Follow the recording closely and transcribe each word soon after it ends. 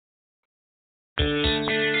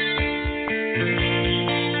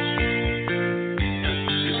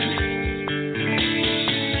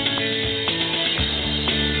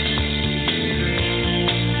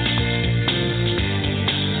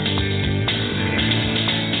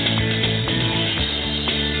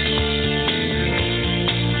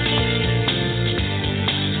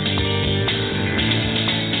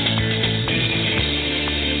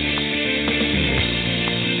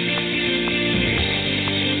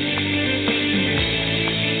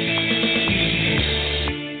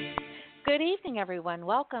everyone.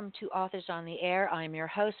 Welcome to Authors on the Air. I'm your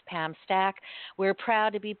host, Pam Stack. We're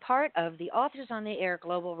proud to be part of the Authors on the Air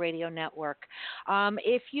Global Radio Network.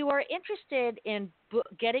 If you are interested in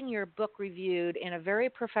getting your book reviewed in a very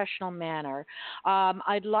professional manner,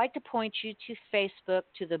 I'd like to point you to Facebook,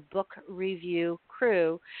 to the Book Review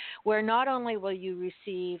Crew, where not only will you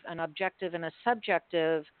receive an objective and a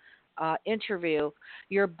subjective interview,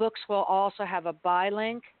 your books will also have a buy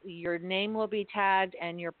link, your name will be tagged,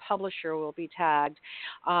 and your publisher will be tagged.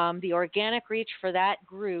 The organic reach for that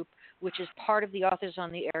group, which is part of the Authors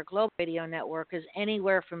on the Air Global Radio Network, is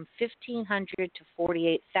anywhere from 1,500 to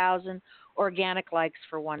 48,000 organic likes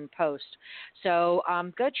for one post. So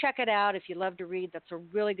go check it out. If you love to read, that's a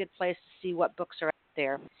really good place to see what books are out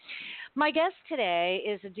there. My guest today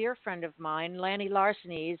is a dear friend of mine. Lanny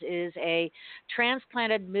Larsenes is a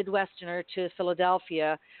transplanted Midwesterner to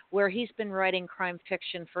Philadelphia, where he's been writing crime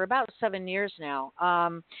fiction for about 7 years now.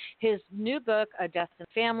 His new book, A Death and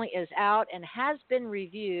Family, is out and has been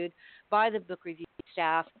reviewed by the book review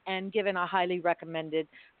staff and given a highly recommended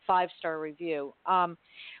 5-star review.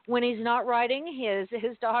 When he's not writing,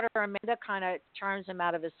 his daughter Amanda kind of charms him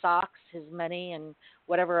out of his socks, his money, and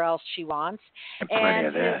whatever else she wants. Plenty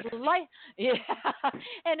of that.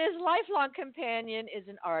 And his lifelong companion is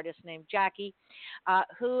an artist named Jackie,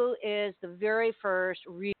 who is the very first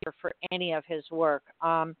reader for any of his work.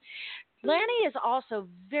 Lanny is also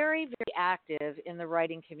very, very active in the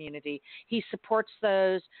writing community. He supports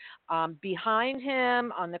those behind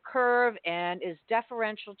him on the curve and is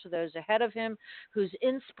deferential to those ahead of him whose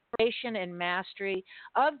inspiration and mastery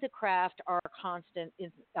of the craft are a constant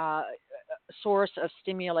source of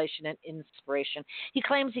stimulation and inspiration. He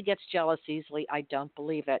claims he gets jealous easily. I don't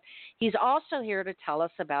believe it. He's also here to tell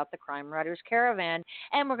us about the Crime Writers Caravan,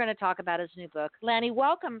 and we're going to talk about his new book. Lanny,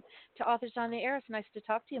 welcome to Authors on the Air. It's nice to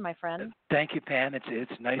talk to you, my friend. Thank you, Pam.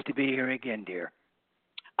 It's nice to be here again, dear.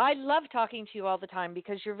 I love talking to you all the time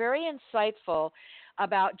because you're very insightful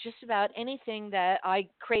about just about anything that I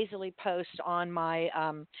crazily post on my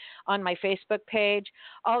Facebook page.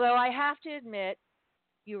 Although I have to admit,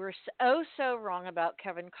 you were so wrong about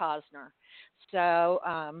Kevin Costner. So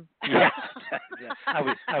yeah, I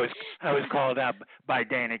was called out by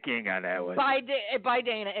Dana King on that one. By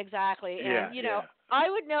Dana, exactly. And you know, I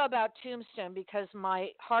would know about Tombstone because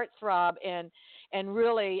my heartthrob and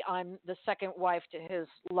really I'm the second wife to his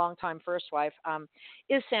longtime first wife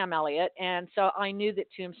is Sam Elliott, and so I knew that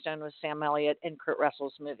Tombstone was Sam Elliott in Kurt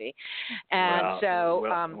Russell's movie. And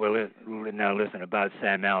now listen about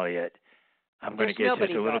Sam Elliott. I'm going to get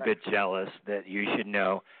just a little bit jealous that you should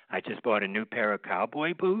know I just bought a new pair of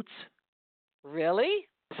cowboy boots. Really?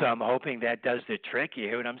 So I'm hoping that does the trick. You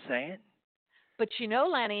hear what I'm saying? But you know,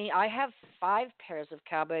 Lanny, I have 5 pairs of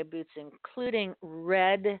cowboy boots, including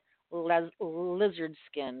red lizard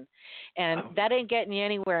skin. And that ain't getting you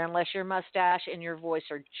anywhere unless your mustache and your voice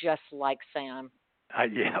are just like Sam.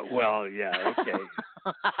 Okay.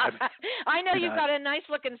 I know you've got a nice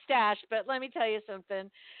looking stash, but let me tell you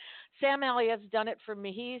something. Sam Elliott's done it for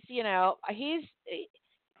me. He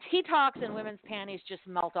talks and women's panties just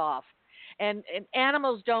melt off. And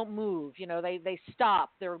animals don't move, they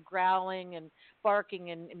stop. They're growling and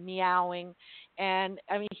barking and meowing. And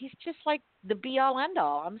I mean, he's just like the be all end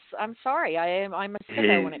all. I'm sorry. I'm a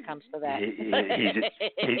sicko when it comes to that.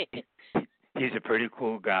 He's a pretty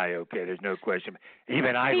cool guy, okay, there's no question.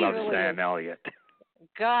 Even I love really Sam Elliott.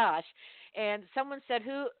 Gosh. And someone said,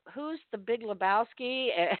 "Who's the Big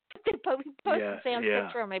Lebowski?" And they posted Sam's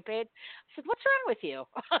picture on my page. I said, "What's wrong with you?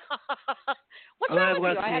 What's wrong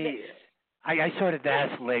with you?" I sort of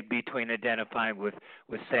vacillate between identifying with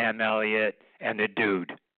Sam Elliott and the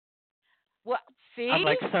dude. Well, see, I'm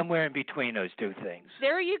like somewhere in between those two things.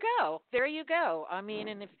 There you go. I mean,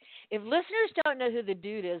 and if listeners don't know who the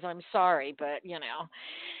dude is, I'm sorry, but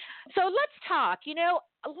So let's talk.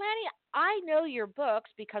 Lanny, I know your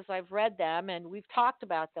books because I've read them and we've talked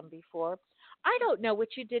about them before. I don't know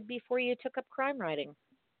what you did before you took up crime writing.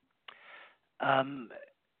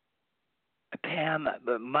 Pam,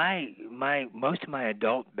 my most of my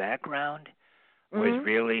adult background was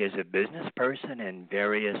really as a business person in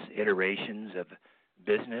various iterations of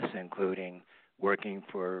business, including working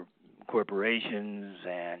for corporations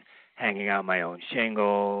and hanging out my own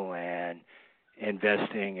shingle and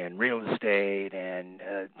investing in real estate and,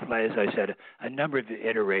 as I said, a number of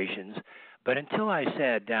iterations. But until I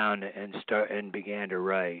sat down and began to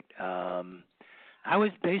write, I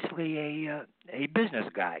was basically a business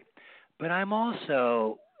guy. But I'm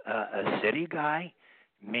also a city guy,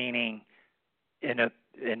 meaning in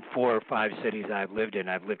 4 or 5 cities I've lived in,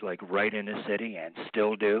 I've lived like right in the city and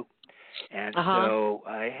still do. And so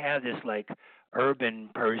I have this like urban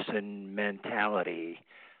person mentality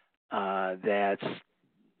that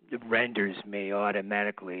renders me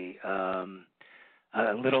automatically a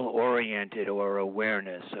little oriented or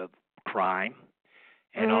awareness of crime,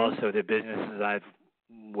 and also the businesses I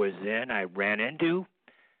was in. I ran into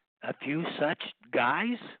a few such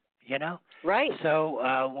guys, you know. Right.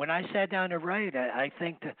 So when I sat down to write, I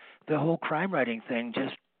think the whole crime writing thing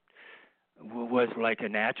just was like a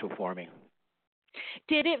natural for me.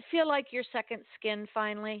 Did it feel like your second skin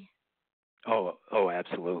finally? Oh,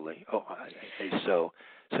 absolutely. So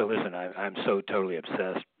listen, I'm so totally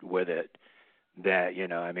obsessed with it that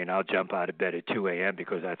I mean, I'll jump out of bed at 2 a.m.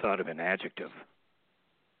 because I thought of an adjective.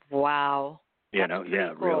 Wow. That's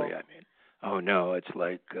Yeah, cool. really. I mean, oh no, it's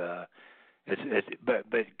like but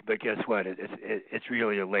guess what? It's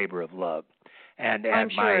really a labor of love, and I'm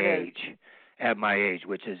sure it is. at my age,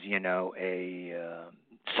 which is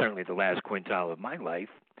certainly the last quintile of my life,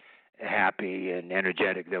 happy and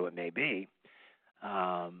energetic though it may be,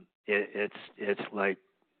 it's like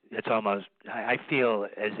it's almost I feel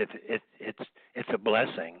as if it's a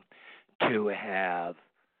blessing to have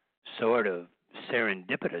sort of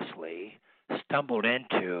serendipitously stumbled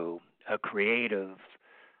into a creative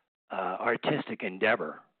artistic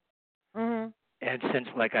endeavor. Mhm. And since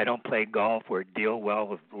like I don't play golf or deal well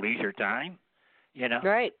with leisure time,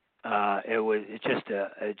 Right.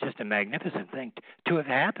 it's just a magnificent thing to have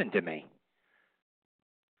happened to me.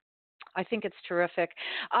 I think it's terrific.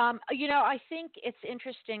 I think it's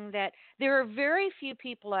interesting that there are very few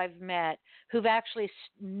people I've met who've actually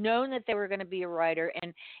known that they were going to be a writer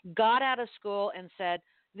and got out of school and said,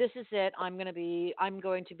 "This is it. I'm going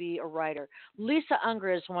to be a writer." Lisa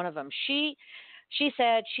Unger is one of them. She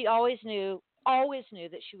said she always knew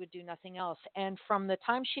that she would do nothing else. And from the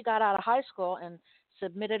time she got out of high school and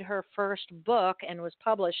submitted her first book and was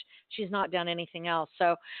published, she's not done anything else.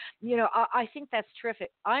 So, I think that's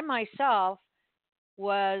terrific. I myself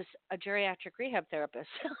was a geriatric rehab therapist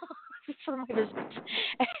for my business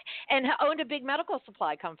and owned a big medical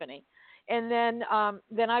supply company. And then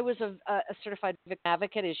I was a certified victim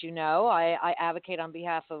advocate, as you know. I advocate on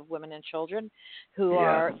behalf of women and children who Yeah,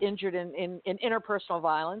 are injured in interpersonal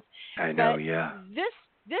violence. I know. But Yeah. this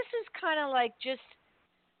is kind of like just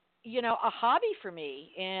a hobby for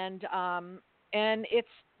me, and it's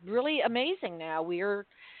really amazing. Now we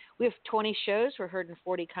have 20 shows. We're heard in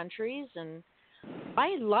 40 countries, and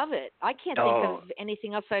I love it. I can't think of Oh,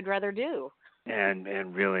 anything else I'd rather do.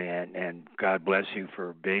 and really, and God bless you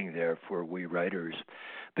for being there for we writers.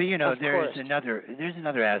 But Of course. there's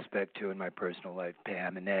another aspect too in my personal life,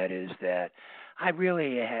 Pam, and that is that I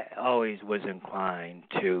really always was inclined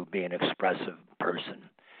to be an expressive person.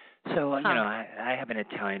 So Huh. I have an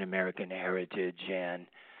Italian American heritage, and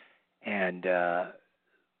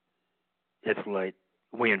it's like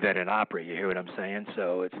we invented opera. You hear what I'm saying?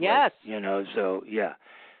 So it's like Yes. so yeah,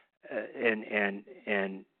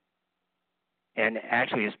 and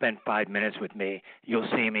actually, you spend 5 minutes with me, you'll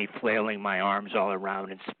see me flailing my arms all around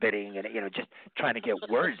and spitting and just trying to get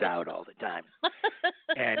words out all the time.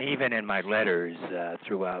 And even in my letters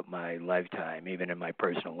throughout my lifetime, even in my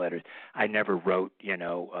personal letters, I never wrote,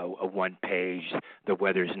 a one-page, the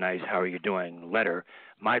weather's nice, how are you doing letter.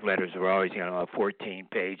 My letters were always, 14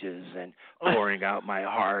 pages and pouring out my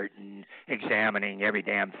heart and examining every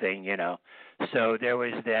damn thing. So there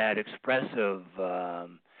was that expressive,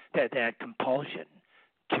 that compulsion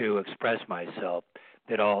to express myself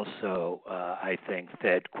that also, I think,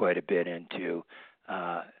 fed quite a bit into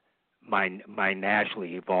my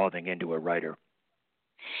naturally evolving into a writer.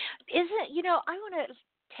 Isn't, I want to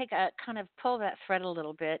take a kind of pull that thread a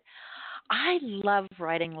little bit. I love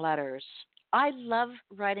writing letters. I love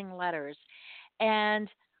writing letters. And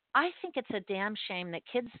I think it's a damn shame that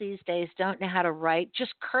kids these days don't know how to write,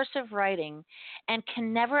 just cursive writing, and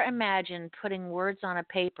can never imagine putting words on a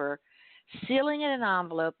paper, sealing it in an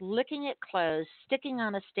envelope, licking it closed, sticking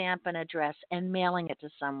on a stamp and address, and mailing it to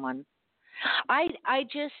someone. I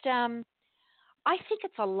just I think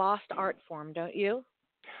it's a lost art form, don't you?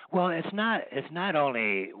 Well, it's not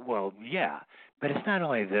only yeah, but it's not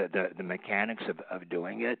only the mechanics of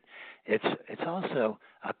doing it. It's also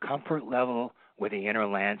a comfort level with the inner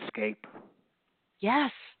landscape.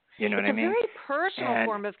 Yes. You know what It's I a mean? very personal And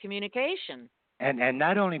form of communication. and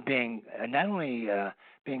not only being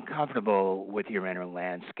comfortable with your inner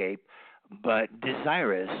landscape, but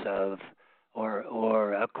desirous of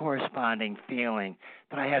or a corresponding feeling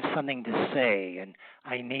that I have something to say and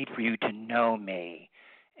I need for you to know me,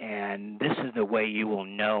 and this is the way you will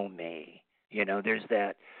know me. There's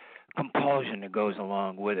that compulsion that goes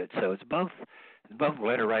along with it. So it's both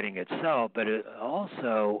letter writing itself, but it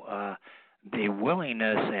also the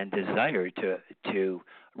willingness and desire to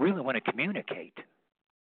really want to communicate.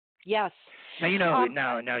 Yes. Now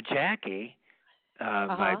now Jackie,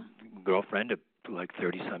 my Uh-huh. girlfriend of like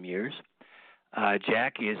 30 some years.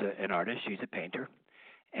 Jackie is an artist. She's a painter,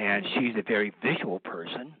 and she's a very visual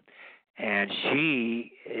person, and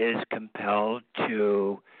she is compelled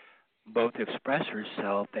to both express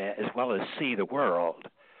herself as well as see the world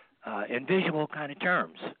in visual kind of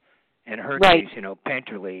terms. In her Right. case,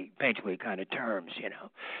 painterly kind of terms,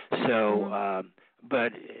 So,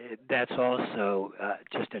 but that's also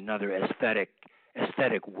just another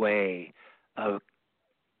aesthetic way of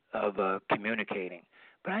communicating.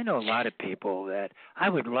 But I know a lot of people that I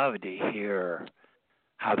would love to hear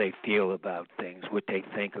how they feel about things, what they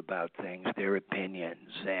think about things, their opinions,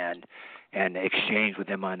 and exchange with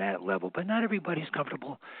them on that level. But not everybody's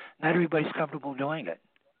comfortable. Not everybody's comfortable doing it.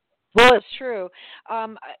 Well, it's true.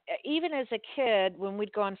 Even as a kid, when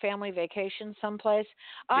we'd go on family vacation someplace,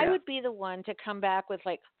 I Yeah. would be the one to come back with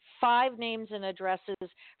like 5 names and addresses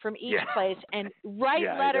from each Yeah. place and write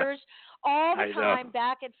Yeah, letters all the I time know.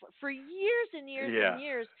 back and for years and years Yeah. and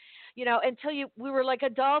years, until we were like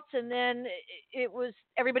adults, and then it was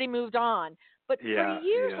everybody moved on. But for Yeah.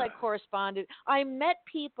 years I Yeah. corresponded. I met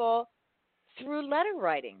people through letter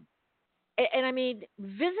writing. And I mean,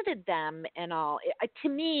 visited them and all. To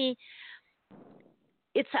me,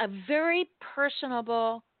 it's a very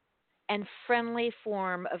personable and friendly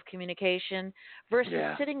form of communication versus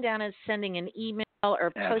Yeah. sitting down and sending an email or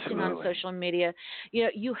posting on Absolutely. social media.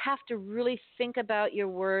 You have to really think about your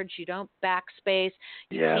words. You don't backspace.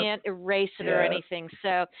 You Yeah. can't erase it or Yeah. anything.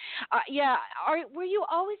 So, yeah. Were you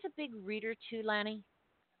always a big reader too, Lanny?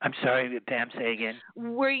 I'm sorry, Pam. Say again.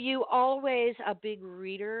 Were you always a big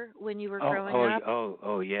reader when you were growing up?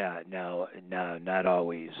 Yeah. No, not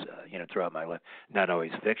always. Throughout my life, not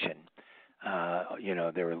always fiction.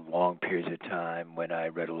 There were long periods of time when I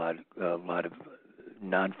read a lot of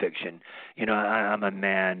nonfiction. I'm a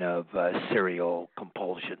man of serial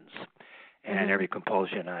compulsions, and every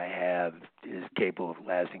compulsion I have is capable of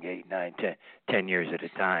lasting 8, 9, 10 years at a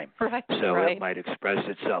time. Right. So Right. it might express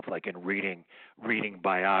itself like in reading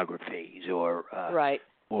biographies Right.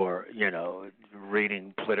 or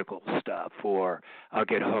reading political stuff, or I'll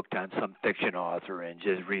get hooked on some fiction author and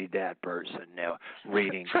just read that person,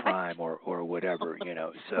 reading Right. crime or whatever,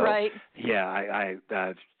 So Right. yeah,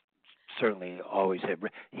 I've certainly always have,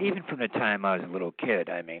 even from the time I was a little kid.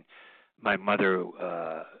 I mean, my mother,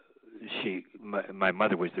 my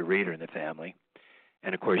mother was the reader in the family,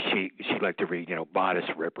 and of course she liked to read, bodice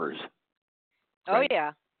rippers. Oh Right?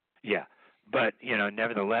 yeah. Yeah. But,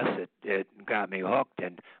 nevertheless it got me hooked,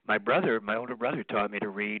 and my older brother taught me to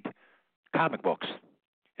read comic books.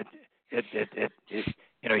 He's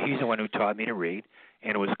the one who taught me to read,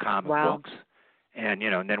 and it was comic Wow. books. And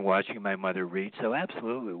and then watching my mother read. So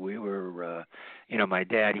absolutely, we were. My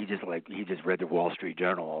dad, he just read the Wall Street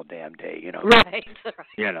Journal all damn day. Right. But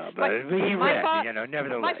he read.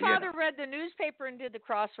 Nevertheless. My father read the newspaper and did the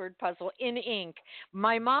crossword puzzle in ink.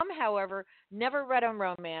 My mom, however, never read a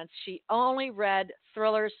romance. She only read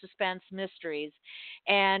thrillers, suspense, mysteries,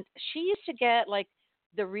 and she used to get like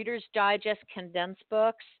the Reader's Digest condensed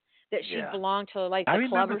books that she Yeah. belonged to, like I the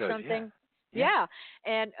club remember or those. something. Yeah. Yeah,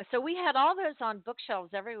 and so we had all those on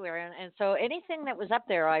bookshelves everywhere, and so anything that was up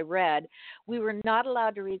there I read. We were not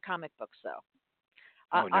allowed to read comic books though.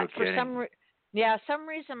 Oh, no For kidding. some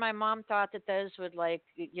reason my mom thought that those would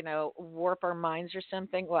warp our minds or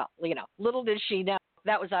something. Well, little did she know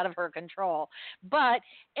that was out of her control. But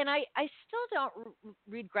and I still don't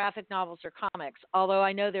read graphic novels or comics, although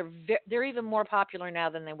I know they're even more popular now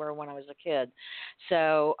than they were when I was a kid.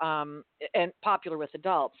 So and popular with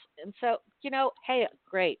adults. And so, hey,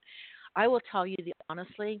 great. I will tell you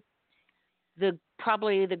honestly,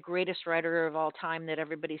 probably the greatest writer of all time that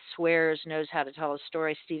everybody swears knows how to tell a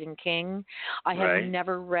story, Stephen King. I have Right.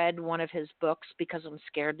 never read one of his books because I'm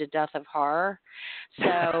scared to death of horror.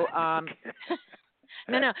 So,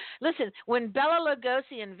 no. Listen, when Bela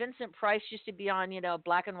Lugosi and Vincent Price used to be on,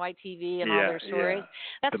 black and white TV and all their stories,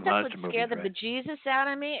 that the stuff would monster scare movies, the right? bejesus out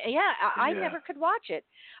of me. Yeah, I Yeah. never could watch it.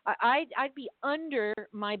 I'd be under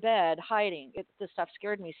my bed hiding. The stuff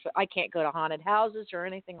scared me. So I can't go to haunted houses or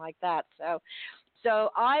anything like that.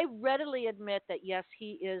 So I readily admit that, yes,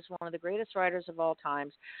 he is one of the greatest writers of all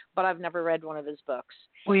times, but I've never read one of his books.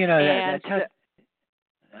 Well,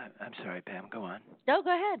 I'm sorry, Pam. Go on. No,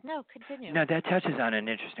 go ahead. No, continue. No, that touches on an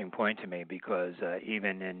interesting point to me because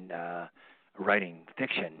even in writing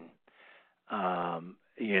fiction, oftentimes,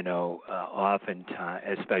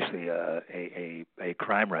 especially a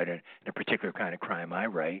crime writer, in a particular kind of crime I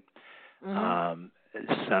write, Mm-hmm.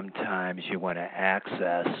 sometimes you want to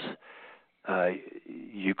access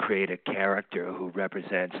you create a character who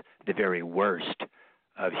represents the very worst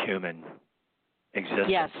of human existence.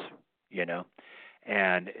 Yes. You know,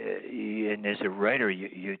 and as a writer,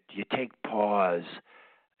 you take pause.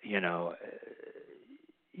 You know,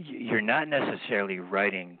 you're not necessarily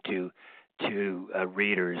writing to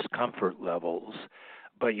readers' comfort levels,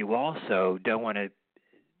 but you also don't want to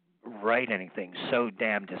write anything so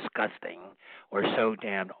damn disgusting or so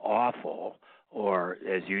damn awful, or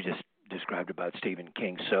as you just described about Stephen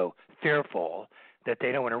King, so fearful that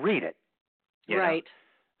they don't want to read it. Right.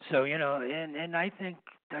 So, and I think,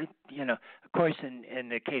 of course, in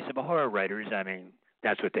the case of horror writers, I mean,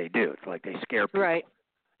 that's what they do. It's like they scare people. Right.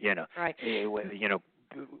 Right.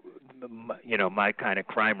 My kind of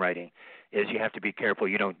crime writing is you have to be careful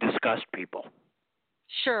you don't disgust people.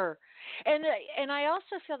 Sure. And I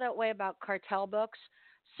also feel that way about cartel books.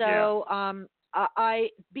 So I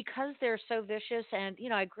because they're so vicious, and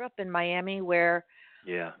I grew up in Miami where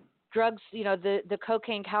drugs, the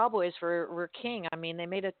cocaine cowboys were king. I mean, they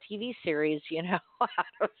made a TV series, out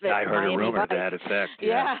of it. I heard Miami a rumor Vice. to that effect.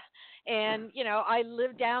 Yeah. And, I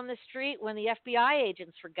lived down the street when the FBI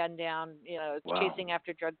agents were gunned down, chasing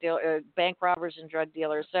after bank robbers and drug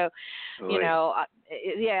dealers. So, so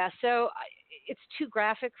it's too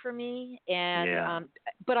graphic for me. And,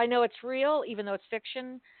 but I know it's real, even though it's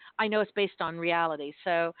fiction. I know it's based on reality.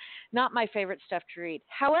 So not my favorite stuff to read.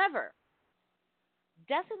 However,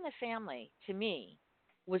 Death in the Family, to me,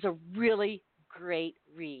 was a really great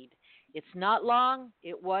read. It's not long.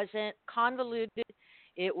 It wasn't convoluted.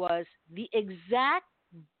 It was the exact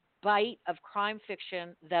bite of crime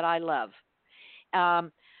fiction that I love.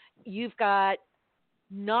 You've got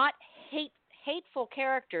not hateful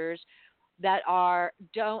characters that are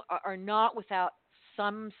not without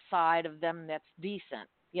some side of them that's decent,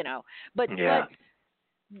 But they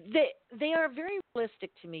are very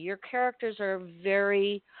realistic to me. Your characters are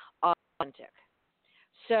very authentic.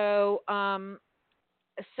 So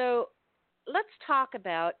let's talk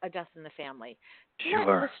about A Death in the Family. Sure.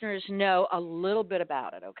 Let listeners know a little bit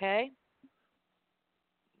about it, okay?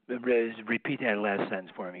 Repeat that last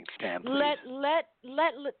sentence for me, Pam, please. Let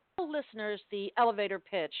listeners the elevator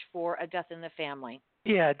pitch for A Death in the Family.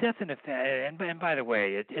 Yeah, Death in the Family. And by the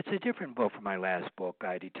way, it's a different book from my last book,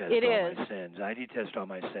 I Detest All My Sins. I Detest All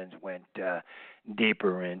My Sins went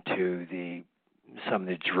deeper into some of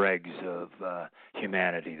the dregs of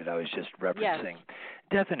humanity that I was just referencing. Yes.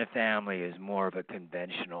 Death in the Family is more of a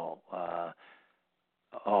conventional,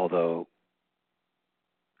 although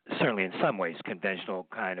certainly in some ways conventional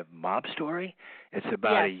kind of mob story. It's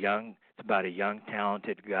about a young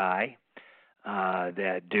talented guy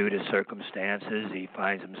that due to circumstances he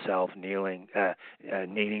finds himself needing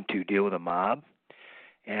to deal with a mob,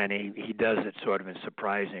 and he does it sort of in a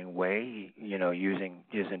surprising way, using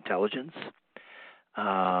his intelligence.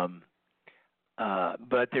 But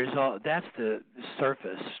that's the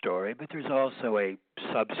surface story, but there's also a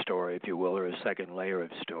sub story, if you will, or a second layer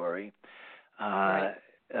of story. Right.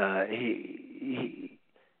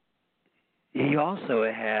 He also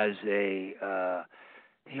has he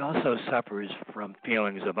also suffers from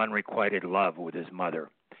feelings of unrequited love with his mother,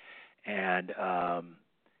 and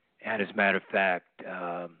as a matter of fact,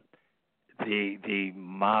 the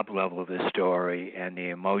mob level of the story and the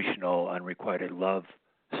emotional unrequited love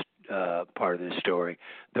part of the story,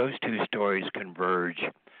 those two stories converge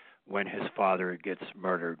when his father gets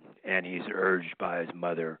murdered and he's urged by his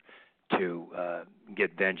mother to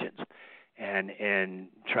get vengeance. And in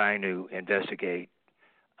trying to investigate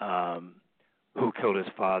who killed his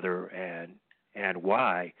father and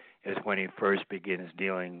why is when he first begins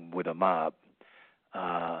dealing with a mob.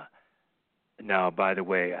 Now, by the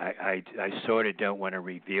way, I sort of don't want to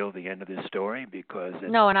reveal the end of the story because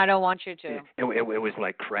no, and I don't want you to. It was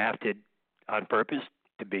like crafted on purpose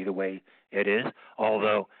to be the way it is,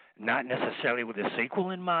 although not necessarily with a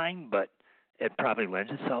sequel in mind, but it probably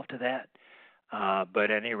lends itself to that.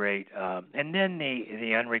 But at any rate, and then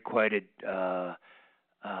the unrequited, the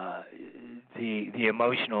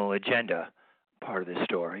emotional agenda part of the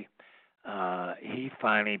story, he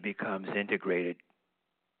finally becomes integrated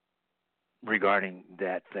regarding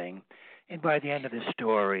that thing, and by the end of the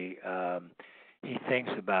story, he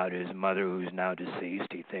thinks about his mother, who's now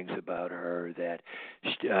deceased. He thinks about her that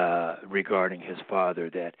regarding his father,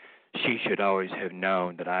 that she should always have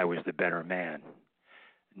known that I was the better man.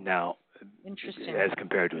 Now, interesting, as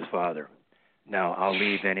compared to his father. Now, I'll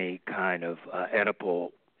leave any kind of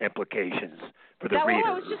Oedipal implications for the reader.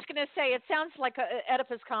 Well, I was just going to say, it sounds like an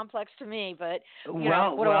Oedipus complex to me, but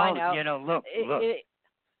what do I know? Look.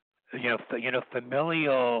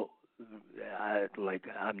 Familial, like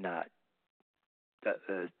I'm not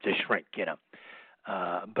to shrink,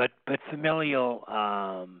 but familial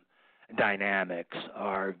dynamics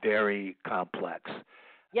are very complex.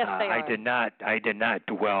 Yes, they are. I did not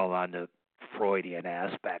dwell on the Freudian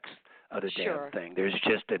aspects of the Sure. damn thing. There's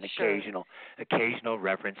just an occasional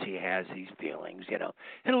reference. He has these feelings,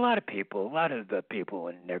 and a lot of the people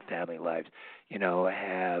in their family lives,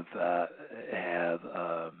 have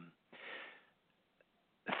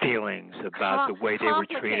feelings about the way they were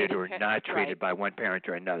treated or not treated by one parent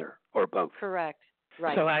or another, or both. Correct.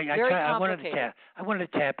 Right. So I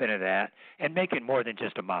wanted to tap into that and make it more than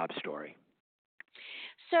just a mob story.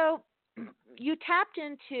 So you tapped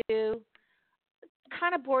into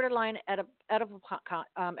kind of borderline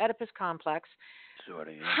Oedipus complex. Sort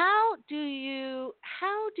of. Yeah. How do you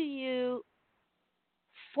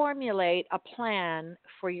formulate a plan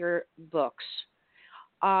for your books?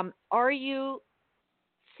 Are you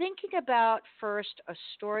thinking about first a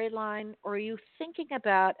storyline, or are you thinking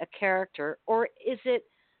about a character, or is it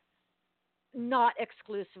not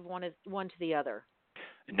exclusive one to the other?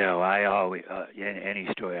 No, I always in any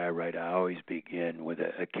story I write, I always begin with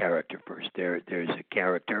a character first. There's a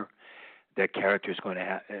character. That character is going to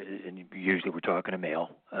have, and usually we're talking a man,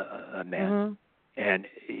 and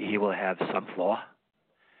he will have some flaw.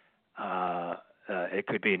 It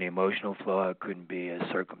could be an emotional flaw. It could be a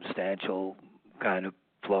circumstantial kind of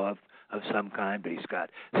flaw of some kind, but he's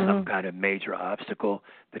got some kind of major obstacle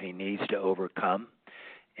that he needs to overcome.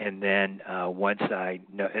 And then once I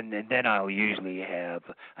know, and then I'll usually I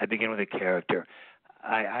begin with a character.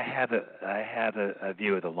 I have a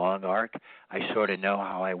view of the long arc. I sort of know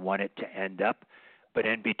how I want it to end up, but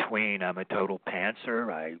in between, I'm a total pantser.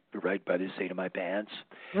 I write by the seat of my pants,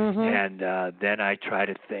 and then I try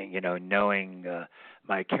to think, knowing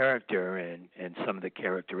my character and some of the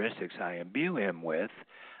characteristics I imbue him with,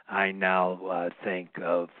 I now think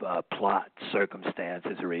of plot,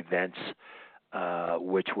 circumstances, or events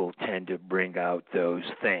which will tend to bring out those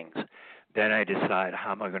things. Then I decide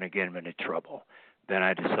how am I going to get him into trouble. Then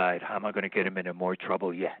I decide how am I going to get him into more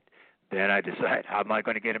trouble yet. Then I decide how am I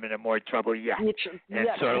going to get him into more trouble yet. And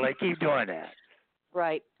sort of keep doing that.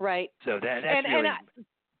 Right. So that's really...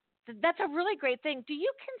 that's a really great thing. Do you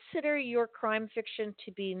consider your crime fiction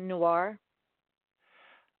to be noir?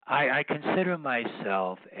 I consider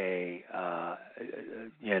myself I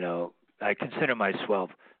consider myself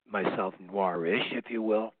noirish, if you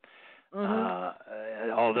will.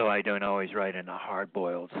 Although I don't always write in a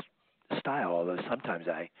hard-boiled style, although sometimes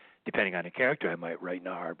depending on the character, I might write in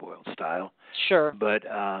a hard-boiled style. Sure. But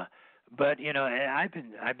I've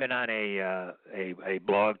been on a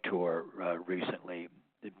blog tour recently,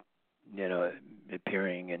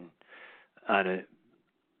 appearing on a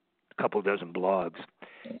couple dozen blogs,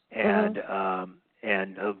 and a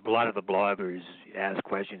lot of the bloggers ask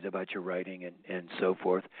questions about your writing and so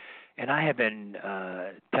forth. And I have been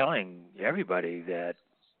telling everybody that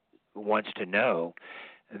wants to know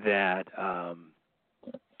that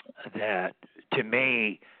to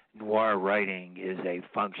me, noir writing is a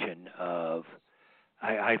function of,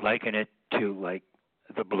 I liken it to like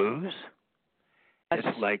the blues. It's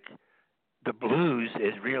like the blues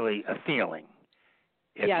is really a feeling.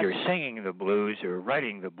 If you're singing the blues or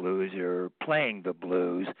writing the blues or playing the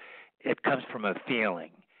blues, it comes from a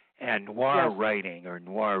feeling. And noir writing or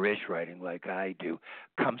noirish writing, like I do,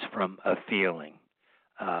 comes from a feeling.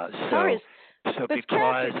 So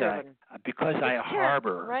because I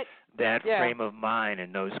harbor that frame of mind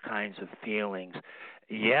and those kinds of feelings,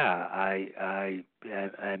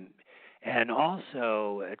 and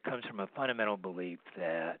also it comes from a fundamental belief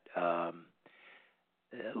that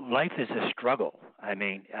life is a struggle. I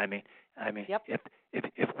mean,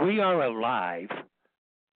 if we are alive,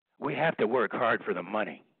 we have to work hard for the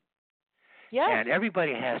money. Yes. And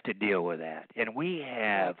everybody has to deal with that. And we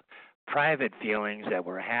have private feelings that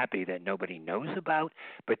we're happy that nobody knows about,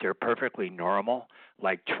 but they're perfectly normal,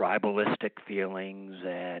 like tribalistic feelings,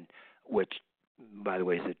 and which, by the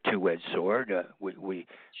way, is a two-edged sword. We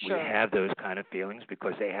have those kind of feelings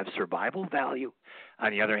because they have survival value.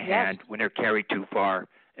 On the other hand, when they're carried too far,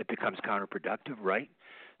 it becomes counterproductive, right?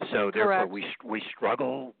 So therefore, we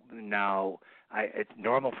struggle now. It's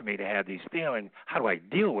normal for me to have these feelings. How do I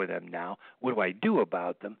deal with them now? What do I do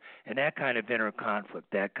about them? And that kind of inner conflict,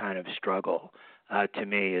 that kind of struggle, to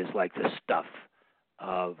me is like the stuff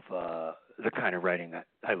of the kind of writing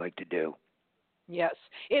I like to do. Yes,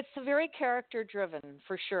 it's very character-driven,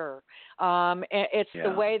 for sure. It's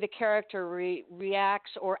the way the character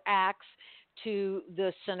reacts or acts to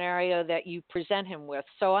the scenario that you present him with.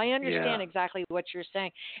 So I understand exactly what you're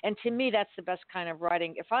saying. And to me, that's the best kind of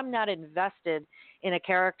writing. If I'm not invested in a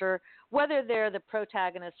character whether they're the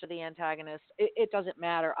protagonist or the antagonist, it doesn't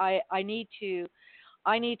matter. I need to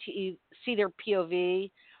see their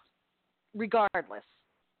POV regardless.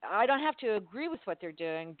 I don't have to agree with what they're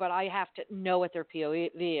doing, but I have to know what their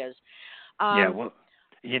POV is. Yeah, well,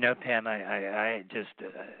 Pam, I just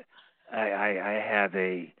I have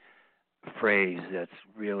a phrase that's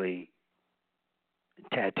really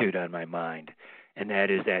tattooed on my mind, and that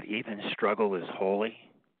is that even struggle is holy,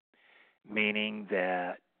 meaning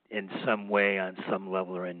that in some way, on some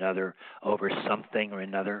level or another, over something or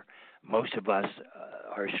another, most of us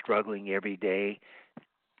are struggling every day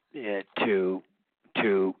to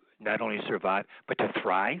not only survive but to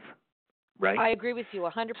thrive, right? I agree with you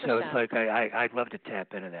 100%. So it's like I'd love to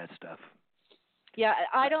tap into that stuff. Yeah,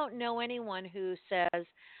 I don't know anyone who says,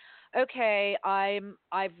 "Okay,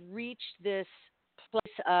 I've reached this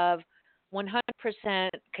place of 100%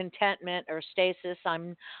 contentment or stasis.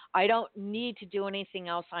 I don't need to do anything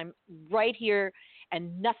else. I'm right here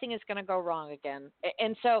and nothing is going to go wrong again."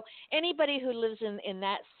 And so anybody who lives in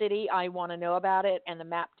that city, I want to know about it and the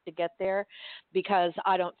map to get there, because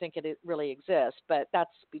I don't think it really exists, but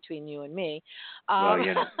that's between you and me. Well,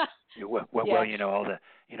 Yeah.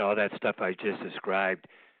 all that stuff I just described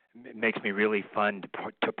makes me really fun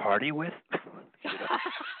to party with.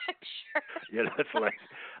 I'm sure. It's like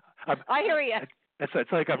I hear you.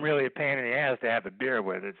 It's like I'm really a pain in the ass to have a beer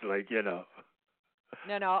with. It's like No,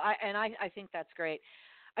 I think that's great.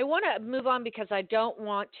 I want to move on because I don't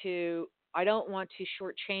want to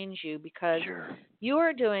shortchange you, because Sure. you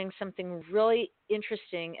are doing something really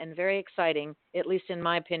interesting and very exciting, at least in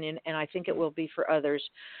my opinion, and I think it will be for others.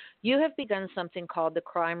 You have begun something called the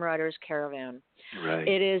Crime Writers Caravan. Right.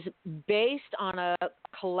 It is based on a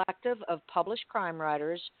collective of published crime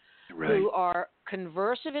writers Right. who are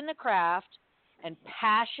conversant in the craft and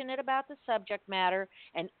passionate about the subject matter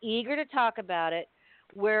and eager to talk about it,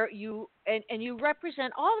 where you and you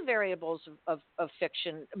represent all the variables of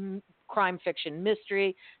fiction, crime fiction,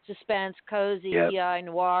 mystery, suspense, cozy, Yep. PI,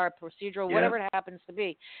 noir, procedural, Yep. whatever it happens to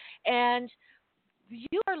be. And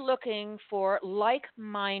you are looking for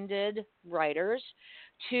like-minded writers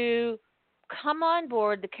to come on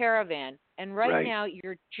board the caravan. And right now,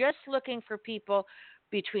 you're just looking for people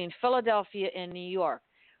between Philadelphia and New York.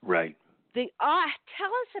 Right. Tell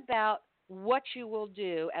us about what you will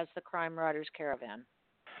do as the Crime Writers Caravan.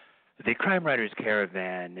 The Crime Writers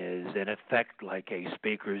Caravan is, in effect, like a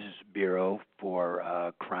speakers bureau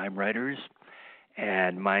for crime writers,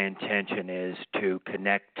 and my intention is to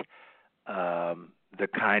connect the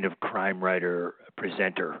kind of crime writer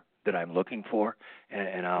presenter that I'm looking for,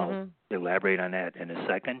 and I'll elaborate on that in a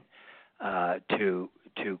second, to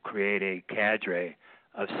create a cadre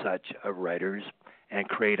of such writers and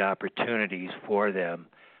create opportunities for them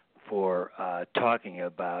for talking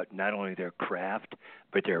about not only their craft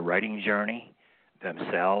but their writing journey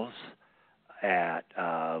themselves at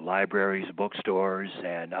libraries, bookstores,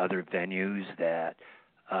 and other venues that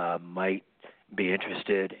might be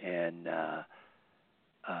interested in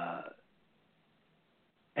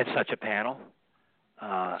such a panel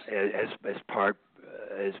as part,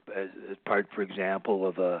 for example,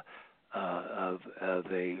 of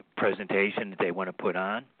a presentation that they want to put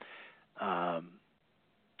on.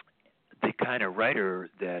 The kind of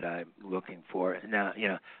writer that I'm looking for now,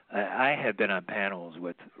 I have been on panels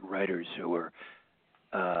with writers who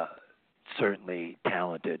are certainly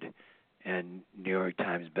talented and New York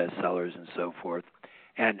Times bestsellers and so forth.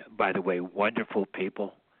 And by the way, wonderful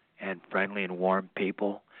people and friendly and warm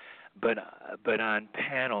people. But on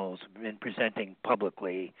panels and presenting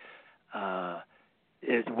publicly,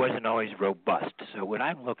 it wasn't always robust. So what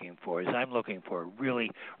I'm looking for is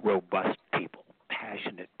really robust people,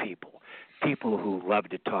 passionate people, people who love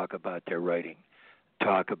to talk about their writing,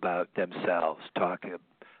 talk about themselves, talk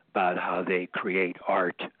about how they create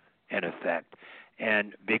art and effect.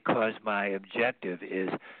 And because my objective is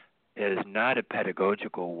not a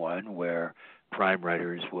pedagogical one where crime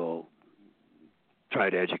writers will try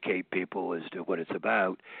to educate people as to what it's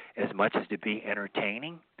about, as much as to be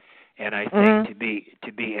entertaining. And I think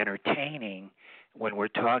to be entertaining when we're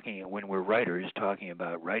writers talking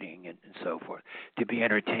about writing and so forth, to be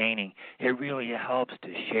entertaining, it really helps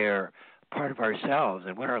to share part of ourselves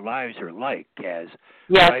and what our lives are like as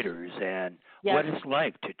writers, and what it's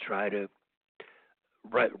like to try to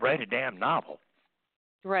write a damn novel.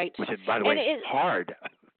 Right. Which is, by the way, hard.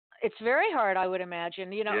 It's very hard, I would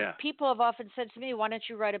imagine. People have often said to me, "Why don't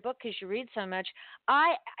you write a book because you read so much?"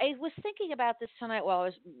 I was thinking about this tonight while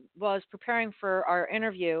I was preparing for our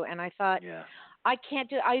interview, and I thought, I can't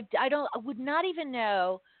do. I would not even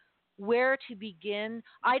know where to begin.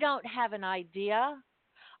 I don't have an idea.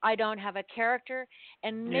 I don't have a character,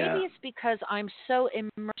 and maybe Yeah. it's because I'm so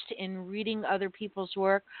immersed in reading other people's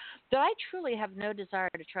work that I truly have no desire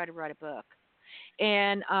to try to write a book.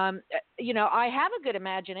 And I have a good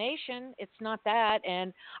imagination. It's not that,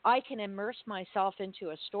 and I can immerse myself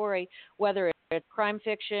into a story, whether it's crime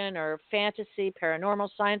fiction or fantasy, paranormal,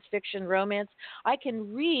 science fiction, romance. I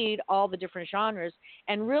can read all the different genres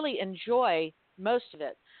and really enjoy most of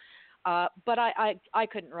it. But I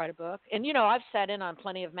couldn't write a book. And, I've sat in on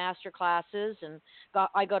plenty of master classes and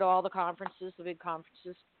I go to all the conferences, the big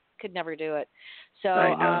conferences. Could never do it. So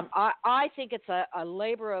I know. I think it's a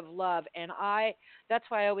labor of love. And that's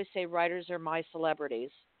why I always say writers are my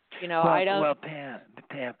celebrities. Well, I don't. well, Pam,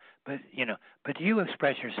 but but you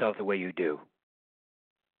express yourself the way you do.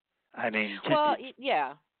 I mean, just Well,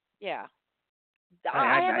 yeah, yeah.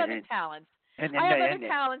 I I have other talents. I have other and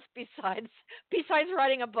talents besides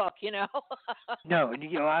writing a book. no,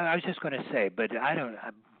 I was just going to say, but I don't.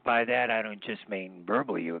 By that, I don't just mean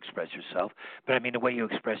verbally you express yourself, but I mean the way you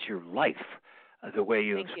express your life, the way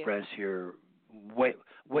you Thank you. express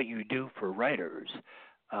what you do for writers,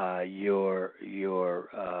 your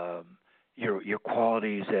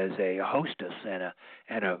qualities as a hostess and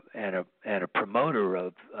a promoter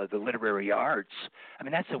of the literary arts. I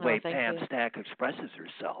mean, that's the Oh, way thank Pam you. Stack expresses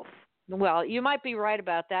herself. Well, you might be right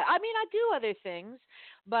about that. I mean, I do other things,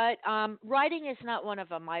 but writing is not one of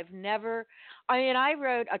them. I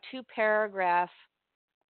wrote a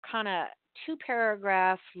kind of two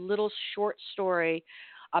paragraph little short story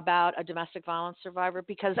about a domestic violence survivor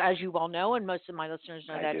because, as you well know, and most of my listeners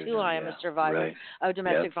know I that do too, know, I am a yeah, survivor right, of yep,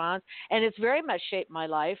 domestic violence, and it's very much shaped my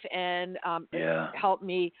life and it yeah, helped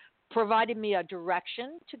me, provided me a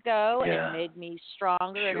direction to go and yeah, made me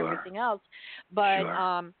stronger and sure, everything else. But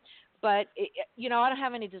sure, I don't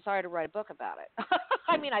have any desire to write a book about it.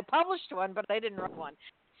 I mean, I published one, but I didn't write one.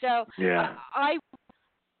 So yeah, I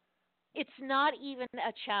it's not even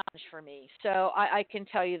a challenge for me. So I can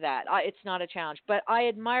tell you that it's not a challenge. But I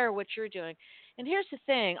admire what you're doing. And here's the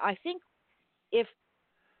thing: I think if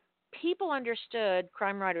people understood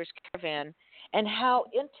Crime Writers Caravan and how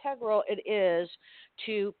integral it is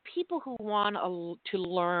to people who want to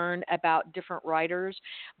learn about different writers,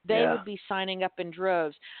 they yeah, would be signing up in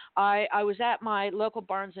droves. I was at my local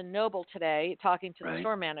Barnes and Noble today talking to the right,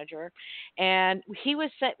 store manager, and he was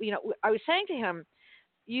saying, I was saying to him,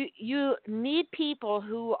 you need people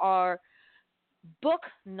who are book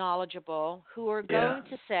knowledgeable, who are yeah, going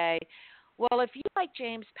to say, well, if you like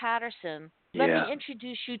James Patterson, let me yeah,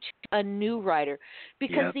 introduce you to a new writer.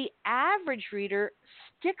 Because yep, the average reader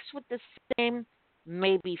sticks with the same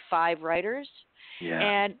maybe five writers yeah,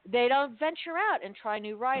 and they don't venture out and try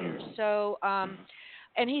new writers. mm, So, mm,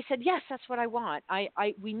 and he said, yes, that's what I want.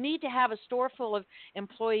 We need to have a store full of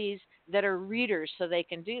employees that are readers so they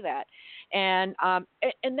can do that. And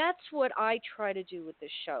that's what I try to do with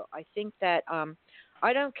this show. I think that,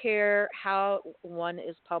 I don't care how one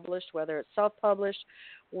is published, whether it's self-published,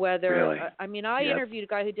 whether, really, I mean, I yep, interviewed a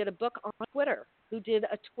guy who did a book on Twitter, who did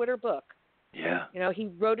a Twitter book. yeah, He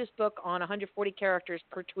wrote his book on 140 characters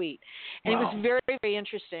per tweet, and it was wow, very, very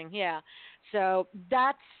interesting. Yeah, so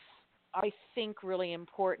that's, I think, really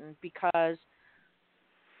important because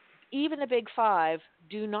even the big five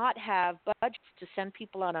do not have budgets to send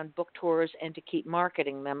people out on book tours and to keep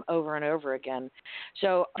marketing them over and over again.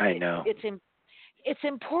 So I know, it's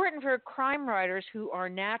important for crime writers who are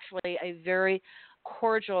naturally a very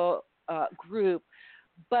cordial group,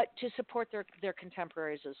 but to support their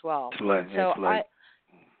contemporaries as well. it's like So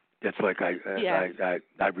yeah.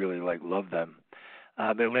 I really love them.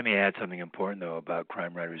 But let me add something important though about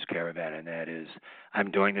Crime Writers Caravan, and that is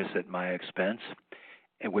I'm doing this at my expense,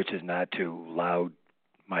 and which is not to loud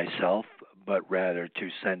myself, but rather to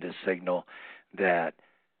send a signal that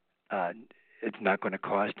uh, it's not going to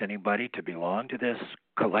cost anybody to belong to this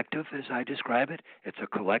collective, as I describe it. It's a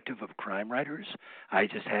collective of crime writers. I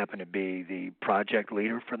just happen to be the project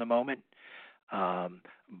leader for the moment.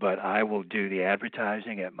 But I will do the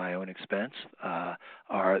advertising at my own expense.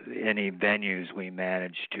 Or any venues we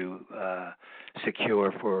manage to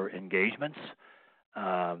secure for engagements,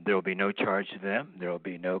 there will be no charge to them. There will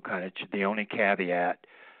be no kind of the only caveat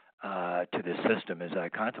to the system, as I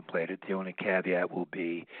contemplate it, the only caveat will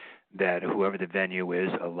be that whoever the venue is,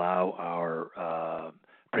 allow our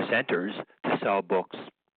presenters to sell books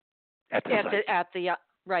at the site. At the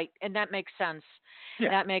right, and that makes sense.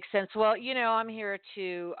 Yeah. That makes sense. Well, I'm here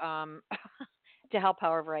to to help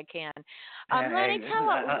however I can. Lenny,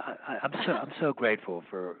 I'm so grateful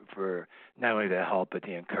for not only the help but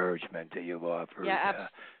the encouragement that you've offered yeah,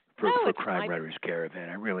 no, for it's Crime my Writers Caravan.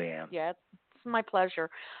 I really am. yeah, my pleasure.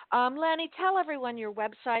 Lanny, tell everyone your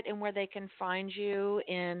website and where they can find you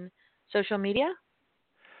in social media.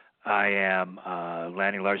 I am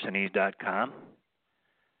LannyLarsenese.com.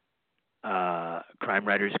 Crime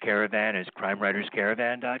Writers Caravan is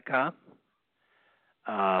CrimeWritersCaravan.com.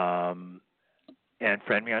 And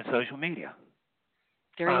friend me on social media.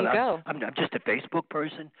 There you go. I'm just a Facebook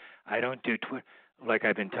person. I don't do Twitter. Like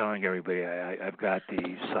I've been telling everybody, I've got the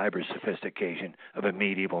cyber sophistication of a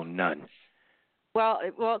medieval nun. Well,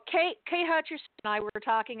 Kate Hutcherson and I were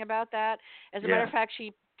talking about that. As a matter of fact,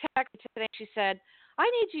 she texted today. She said, "I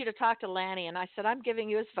need you to talk to Lanny," and I said, "I'm giving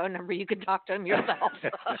you his phone number. You can talk to him yourself."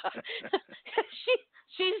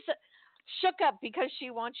 She's shook up because she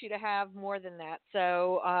wants you to have more than that.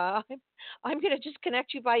 So I'm going to just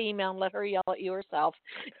connect you by email and let her yell at you herself.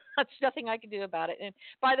 That's nothing I can do about it. And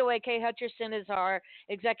by the way, Kay Hutcherson is our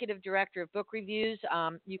executive director of book reviews.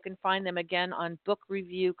 You can find them again on Book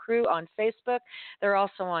Review Crew on Facebook. They're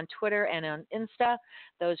also on Twitter and on Insta.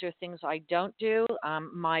 Those are things I don't do.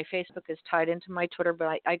 My Facebook is tied into my Twitter,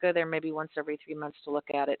 but I go there maybe once every 3 months to look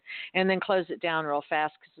at it and then close it down real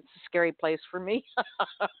fast because it's a scary place for me.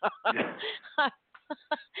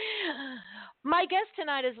 My guest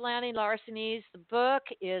tonight is Lanny Larsenese. The book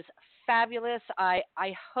is fabulous. I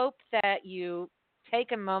hope that you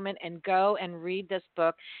take a moment and go and read this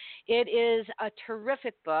book. It is a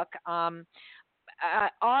terrific book. Our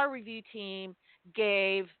review team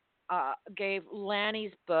gave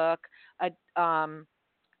Lanny's book A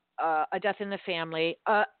Death in the Family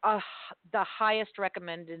the highest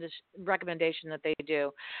recommendation that they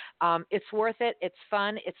do. It's worth it. It's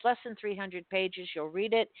fun. It's less than 300 pages. You'll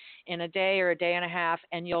read it in a day or a day and a half,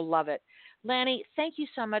 and you'll love it. Lanny, thank you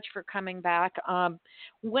so much for coming back.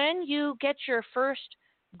 When you get your first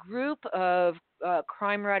group of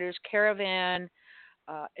Crime Writers Caravan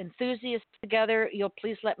enthusiasts together, you'll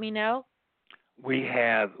please let me know. We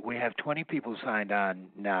have 20 people signed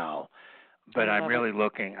on now, but I'm really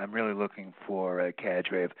looking for a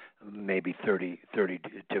cadre of maybe 30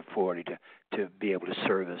 to 40 to be able to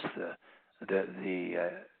service the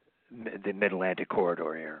Mid-Atlantic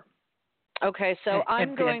corridor here. Okay, so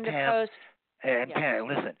I'm going to post. And Pam,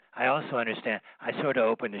 listen, I also understand. I sort of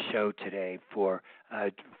opened the show today for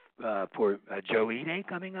Joe Ide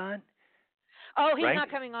coming on. Oh, he's right?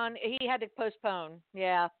 not coming on. He had to postpone.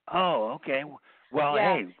 Yeah. Oh, okay. Well,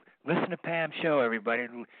 hey, listen to Pam's show, everybody.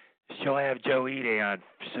 She'll have Joe Ide on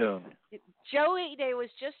soon. Joe Ide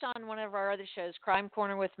was just on one of our other shows, Crime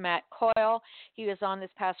Corner with Matt Coyle. He was on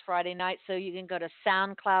this past Friday night, so you can go to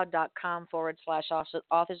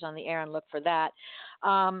soundcloud.com/authors on the air and look for that.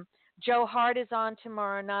 Joe Hart is on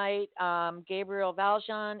tomorrow night. Gabriel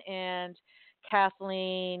Valjean and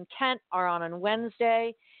Kathleen Kent are on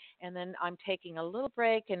Wednesday. And then I'm taking a little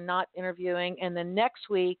break and not interviewing. And then next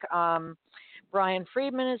week, Brian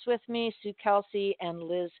Friedman is with me, Sue Kelsey, and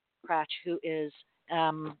Liz Cratch, who is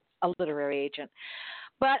a literary agent.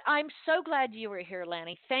 But I'm so glad you were here,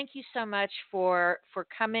 Lanny. Thank you so much for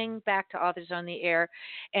coming back to Authors on the Air.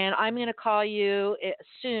 And I'm going to call you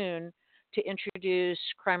soon to introduce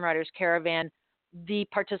Crime Writers Caravan, the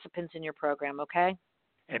participants in your program, okay?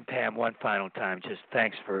 And Pam, one final time, just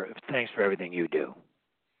thanks for everything you do.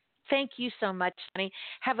 Thank you so much, Lanny.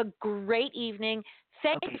 Have a great evening.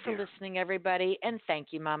 Thank you for listening, everybody, and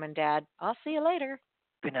thank you, Mom and Dad. I'll see you later.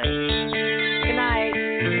 Good night. Good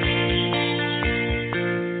night.